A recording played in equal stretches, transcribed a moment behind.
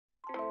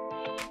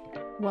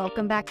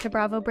Welcome back to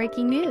Bravo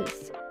Breaking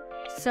News.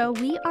 So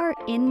we are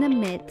in the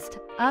midst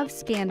of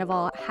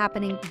Scandival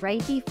happening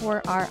right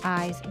before our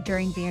eyes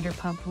during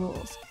Vanderpump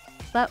Rules.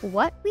 But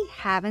what we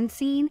haven't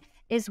seen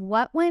is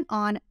what went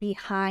on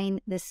behind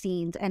the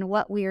scenes and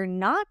what we're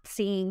not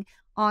seeing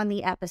on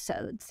the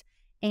episodes.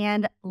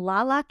 And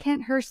Lala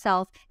Kent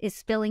herself is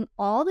spilling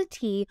all the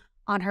tea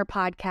on her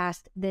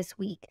podcast this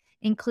week,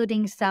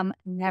 including some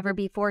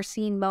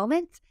never-before-seen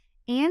moments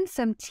and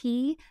some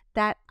tea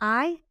that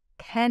I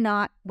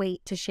cannot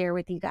wait to share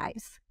with you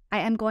guys. I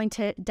am going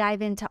to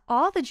dive into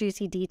all the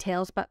juicy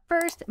details, but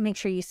first, make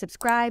sure you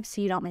subscribe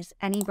so you don't miss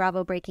any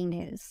Bravo breaking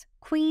news.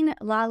 Queen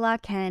Lala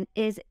Kent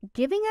is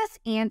giving us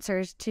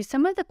answers to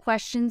some of the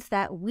questions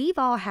that we've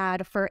all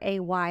had for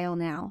a while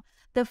now.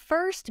 The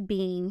first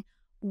being,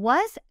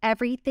 was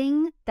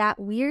everything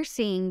that we're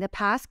seeing the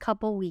past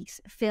couple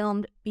weeks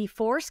filmed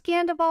before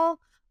Scandival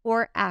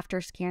or after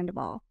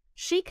Scandival?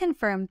 She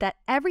confirmed that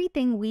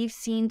everything we've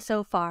seen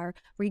so far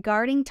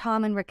regarding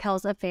Tom and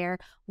Raquel's affair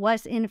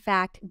was in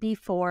fact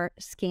before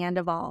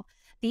Scandival.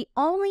 The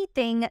only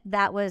thing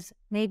that was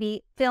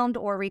maybe filmed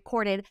or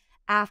recorded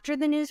after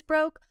the news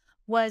broke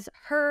was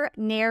her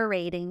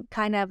narrating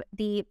kind of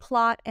the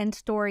plot and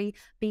story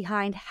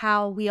behind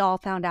how we all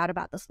found out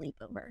about the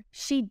sleepover.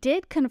 She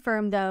did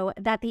confirm, though,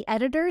 that the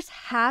editors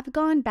have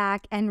gone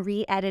back and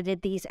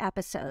re-edited these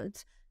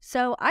episodes.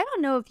 So I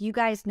don't know if you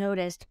guys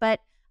noticed, but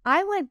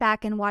I went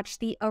back and watched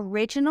the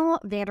original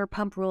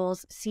Vanderpump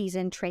Rules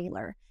season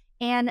trailer,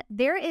 and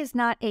there is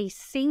not a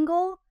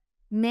single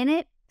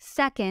minute,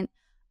 second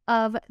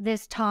of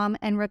this Tom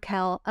and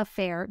Raquel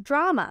affair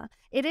drama.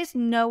 It is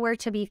nowhere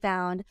to be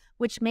found,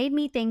 which made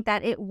me think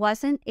that it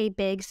wasn't a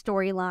big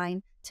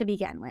storyline to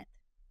begin with.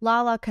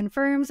 Lala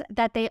confirms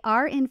that they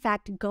are in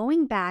fact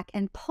going back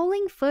and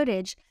pulling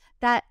footage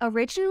that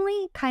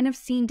originally kind of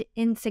seemed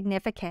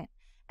insignificant,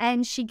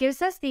 and she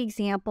gives us the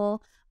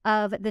example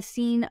of the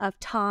scene of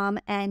Tom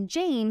and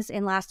James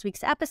in last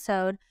week's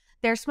episode.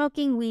 They're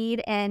smoking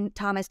weed and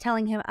Tom is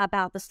telling him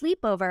about the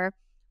sleepover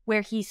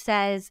where he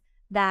says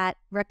that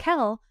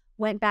Raquel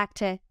went back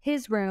to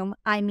his room,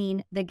 I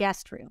mean the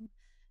guest room.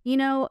 You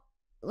know,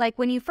 like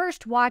when you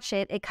first watch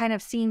it, it kind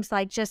of seems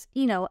like just,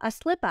 a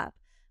slip up.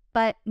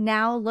 But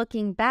now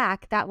looking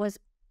back, that was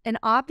an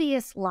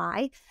obvious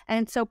lie.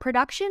 And so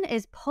production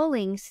is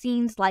pulling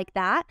scenes like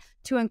that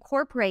to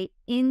incorporate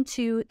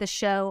into the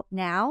show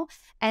now.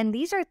 And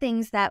these are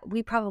things that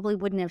we probably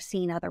wouldn't have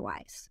seen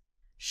otherwise.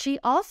 She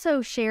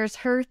also shares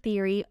her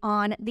theory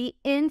on the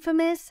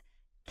infamous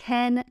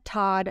Ken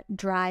Todd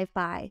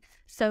drive-by.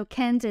 So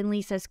Ken's in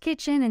Lisa's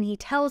kitchen and he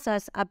tells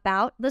us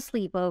about the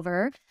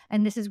sleepover.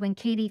 And this is when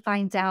Katie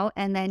finds out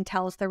and then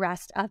tells the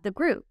rest of the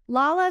group.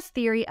 Lala's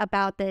theory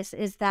about this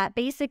is that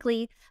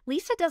basically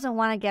Lisa doesn't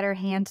want to get her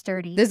hands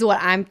dirty. This is what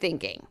I'm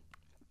thinking.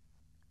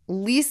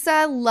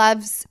 Lisa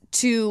loves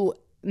to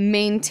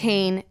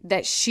maintain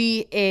that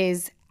she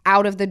is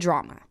out of the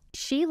drama.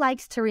 She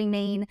likes to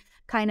remain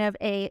kind of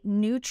a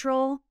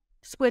neutral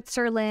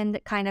Switzerland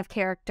kind of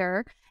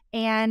character.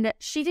 And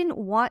she didn't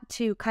want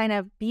to kind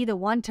of be the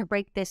one to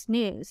break this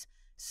news.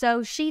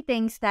 So she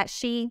thinks that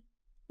she,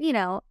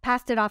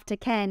 passed it off to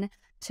Ken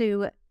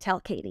to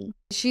tell Katie.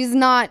 She's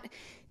not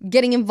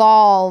getting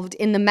involved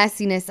in the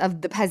messiness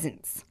of the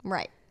peasants.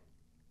 Right.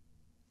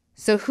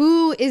 So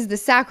who is the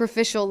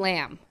sacrificial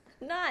lamb?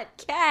 Not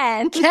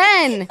Ken.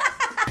 Ken!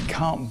 I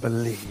can't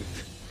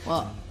believe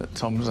that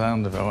Tom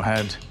Zanderville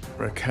had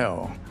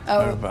Raquel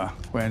over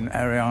when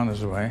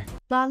Ariana's away.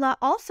 Lala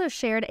also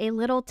shared a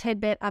little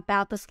tidbit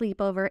about the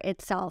sleepover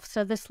itself.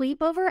 So the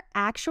sleepover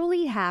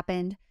actually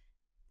happened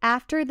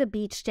after the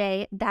beach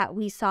day that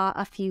we saw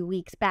a few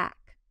weeks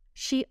back.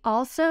 She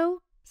also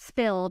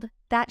spilled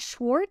that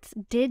Schwartz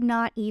did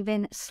not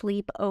even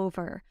sleep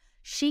over.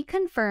 She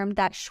confirmed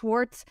that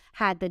Schwartz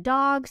had the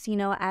dogs,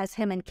 as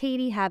him and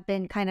Katie have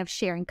been kind of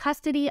sharing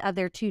custody of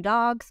their two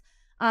dogs.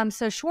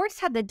 So Schwartz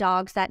had the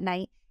dogs that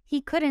night.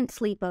 He couldn't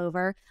sleep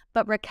over,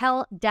 but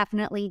Raquel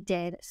definitely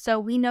did. So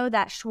we know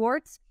that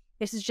Schwartz,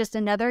 this is just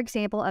another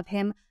example of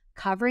him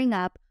covering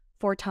up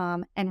for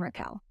Tom and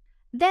Raquel.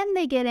 Then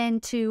they get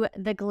into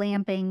the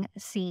glamping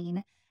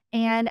scene.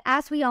 And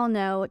as we all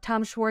know,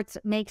 Tom Schwartz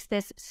makes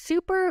this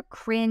super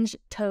cringe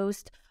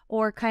toast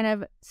or kind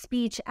of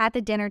speech at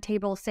the dinner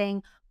table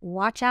saying,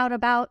 watch out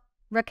about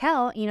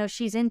Raquel,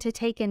 she's into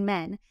taken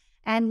men.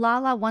 And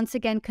Lala once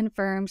again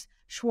confirms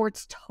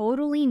Schwartz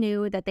totally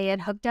knew that they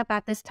had hooked up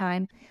at this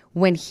time.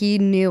 When he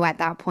knew at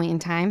that point in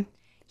time.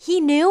 He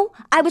knew?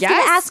 I was going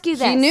to ask you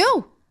this.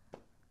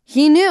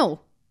 He knew.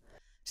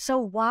 So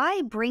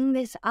why bring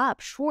this up?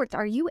 Schwartz,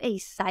 are you a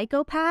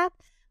psychopath?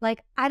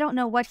 Like, I don't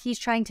know what he's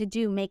trying to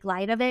do. Make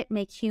light of it?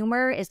 Make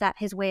humor? Is that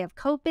his way of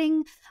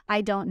coping?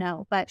 I don't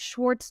know. But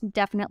Schwartz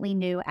definitely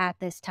knew at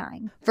this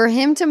time. For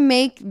him to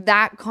make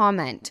that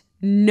comment,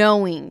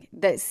 knowing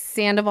that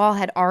Sandoval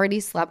had already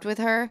slept with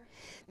her,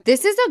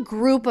 this is a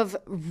group of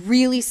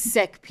really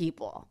sick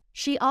people.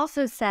 She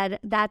also said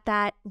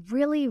that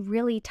really,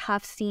 really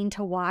tough scene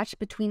to watch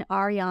between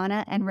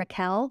Ariana and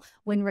Raquel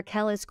when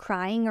Raquel is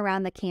crying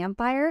around the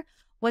campfire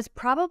was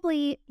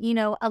probably,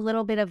 a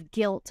little bit of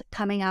guilt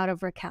coming out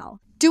of Raquel.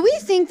 Do we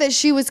think that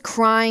she was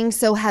crying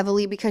so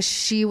heavily because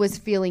she was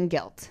feeling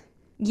guilt?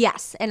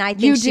 Yes, and I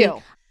think you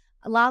do.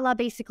 Lala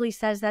basically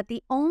says that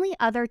the only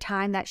other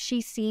time that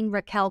she's seen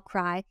Raquel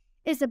cry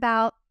is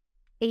about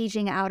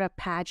aging out of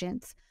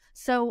pageants.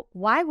 So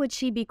why would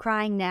she be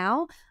crying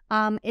now?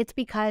 It's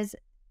because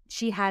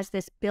she has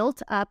this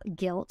built up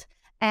guilt.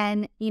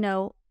 And,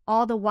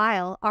 all the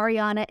while,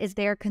 Ariana is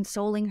there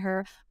consoling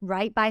her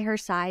right by her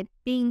side,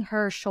 being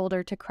her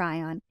shoulder to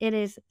cry on. It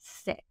is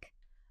sick.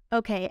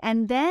 Okay,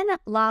 and then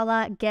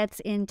Lala gets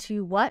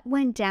into what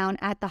went down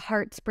at the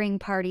Heart Spring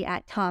party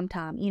at Tom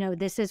Tom.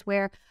 This is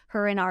where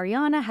her and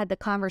Ariana had the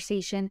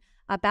conversation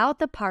about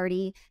the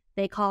party.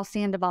 They call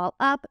Sandoval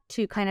up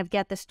to kind of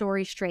get the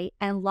story straight,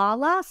 and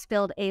Lala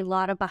spilled a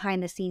lot of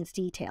behind-the-scenes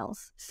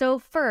details. So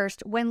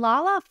first, when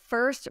Lala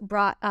first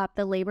brought up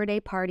the Labor Day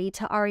party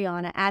to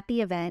Ariana at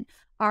the event,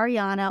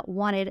 Ariana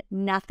wanted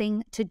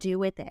nothing to do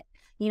with it.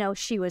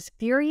 She was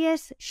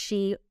furious.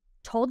 She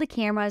told the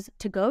cameras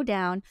to go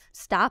down,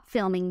 stop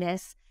filming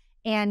this,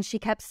 and she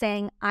kept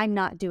saying, I'm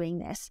not doing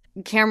this.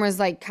 Cameras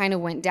kind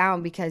of went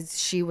down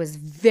because she was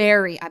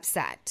very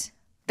upset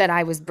that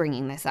I was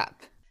bringing this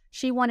up.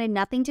 She wanted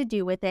nothing to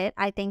do with it.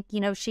 I think,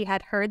 she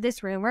had heard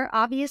this rumor.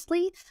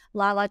 Obviously,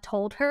 Lala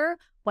told her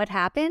what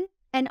happened,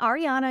 and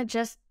Ariana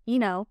just,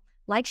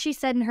 like she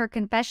said in her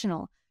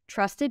confessional,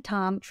 trusted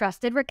Tom,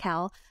 trusted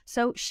Raquel,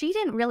 so she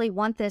didn't really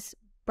want this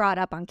brought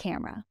up on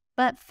camera.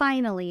 But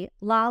finally,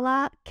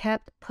 Lala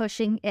kept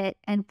pushing it,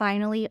 and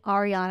finally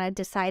Ariana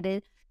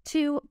decided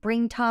to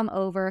bring Tom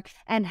over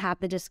and have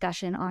the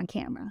discussion on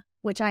camera,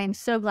 which I am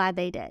so glad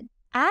they did.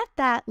 At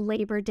that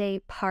Labor Day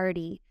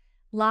party,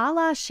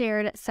 Lala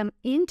shared some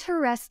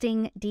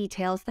interesting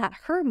details that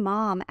her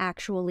mom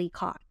actually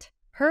caught.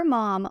 Her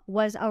mom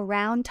was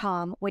around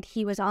Tom when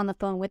he was on the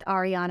phone with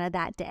Ariana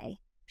that day.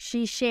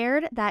 She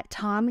shared that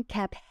Tom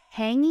kept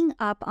hanging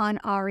up on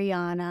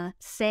Ariana,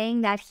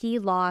 saying that he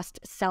lost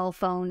cell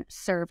phone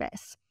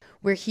service.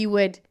 Where she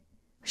would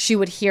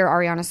hear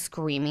Ariana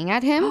screaming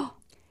at him,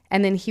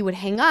 and then he would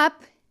hang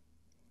up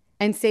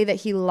and say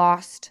that he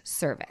lost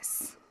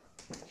service.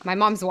 My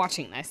mom's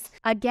watching this.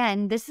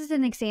 Again, this is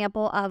an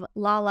example of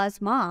Lala's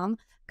mom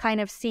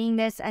kind of seeing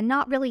this and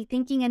not really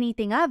thinking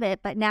anything of it,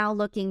 but now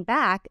looking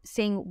back,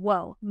 saying,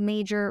 whoa,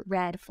 major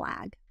red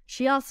flag.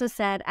 She also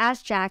said,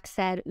 as Jack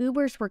said,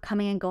 Ubers were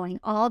coming and going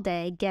all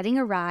day. Getting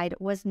a ride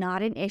was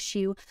not an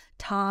issue.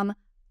 Tom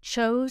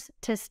chose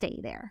to stay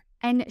there.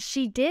 And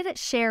she did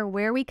share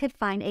where we could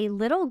find a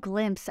little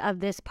glimpse of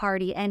this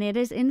party, and it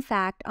is in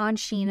fact on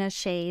Sheena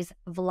Shea's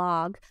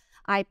vlog.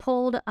 I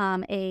pulled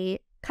a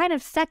kind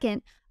of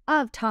second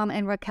of Tom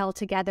and Raquel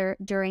together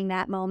during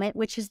that moment,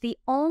 which is the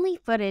only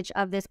footage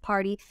of this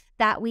party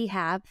that we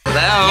have.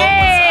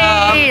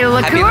 Hello. Hey,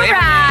 look who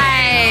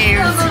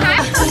arrived.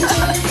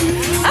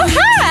 Oh,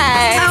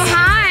 hi. Oh,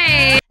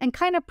 hi. And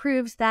kind of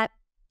proves that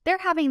they're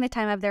having the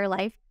time of their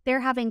life. They're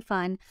having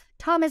fun.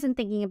 Tom isn't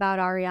thinking about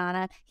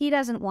Ariana. He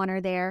doesn't want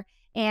her there.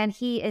 And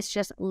he is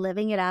just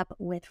living it up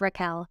with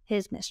Raquel,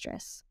 his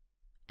mistress.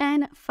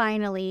 And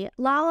finally,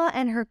 Lala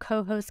and her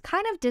co-host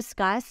kind of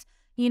discuss,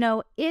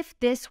 if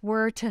this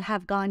were to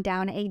have gone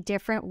down a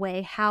different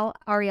way, how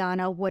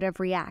Ariana would have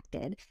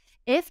reacted.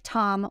 If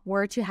Tom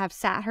were to have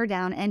sat her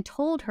down and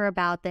told her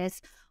about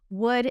this,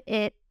 would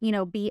it,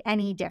 be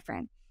any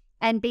different?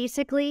 And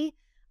basically,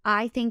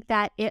 I think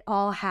that it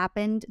all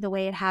happened the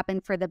way it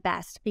happened for the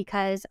best,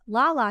 because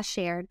Lala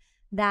shared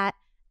that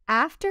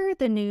after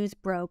the news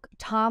broke,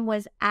 Tom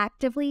was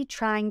actively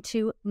trying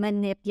to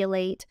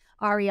manipulate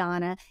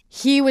Ariana.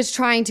 He was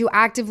trying to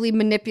actively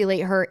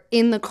manipulate her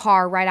in the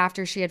car right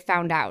after she had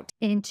found out.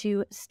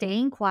 Into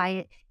staying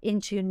quiet,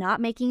 into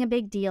not making a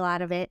big deal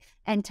out of it,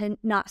 and to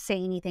not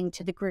say anything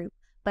to the group.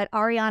 But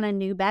Ariana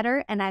knew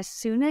better, and as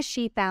soon as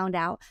she found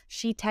out,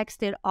 she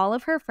texted all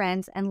of her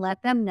friends and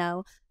let them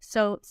know,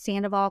 so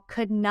Sandoval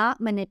could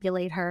not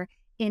manipulate her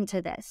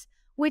into this,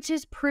 which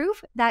is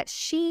proof that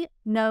she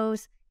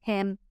knows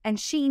him and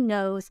she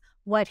knows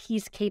what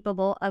he's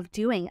capable of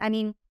doing. I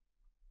mean,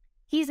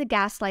 he's a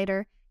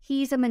gaslighter,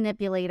 he's a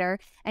manipulator,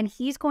 and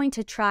he's going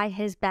to try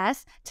his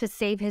best to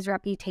save his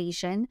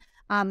reputation,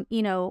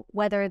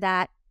 whether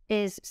that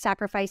is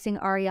sacrificing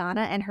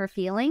Ariana and her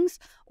feelings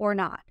or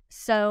not.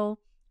 So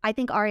I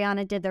think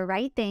Ariana did the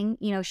right thing.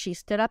 She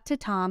stood up to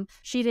Tom.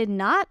 She did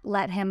not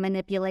let him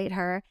manipulate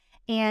her.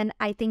 And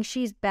I think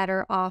she's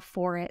better off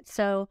for it.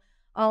 So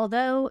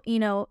although,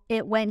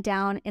 it went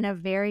down in a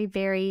very,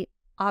 very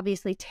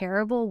obviously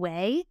terrible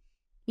way,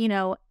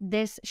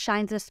 this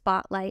shines a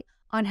spotlight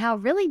on how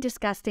really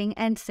disgusting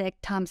and sick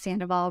Tom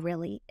Sandoval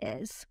really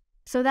is.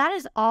 So that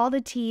is all the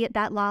tea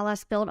that Lala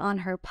spilled on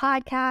her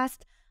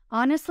podcast.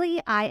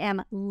 Honestly, I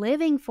am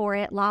living for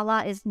it.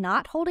 Lala is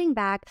not holding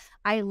back.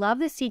 I love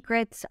the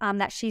secrets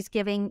that she's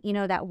giving,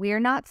 that we're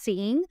not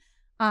seeing.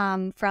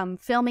 from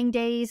filming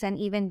days and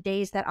even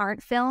days that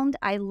aren't filmed.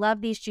 I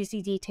love these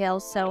juicy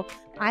details, so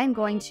I'm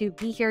going to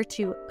be here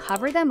to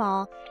cover them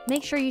all.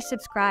 Make sure you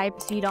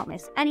subscribe so you don't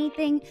miss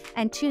anything,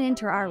 and tune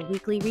into our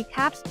weekly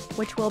recaps,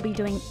 which we'll be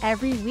doing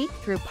every week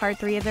through part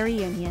 3 of the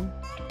reunion.